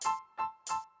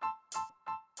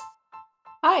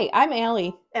Hi, I'm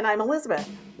Allie. And I'm Elizabeth.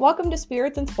 Welcome to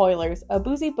Spirits and Spoilers, a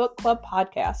boozy book club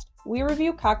podcast. We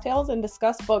review cocktails and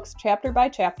discuss books chapter by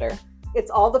chapter.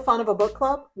 It's all the fun of a book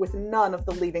club with none of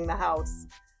the leaving the house.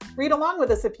 Read along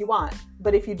with us if you want,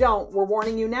 but if you don't, we're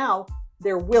warning you now,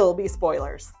 there will be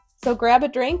spoilers. So grab a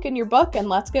drink and your book and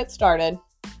let's get started.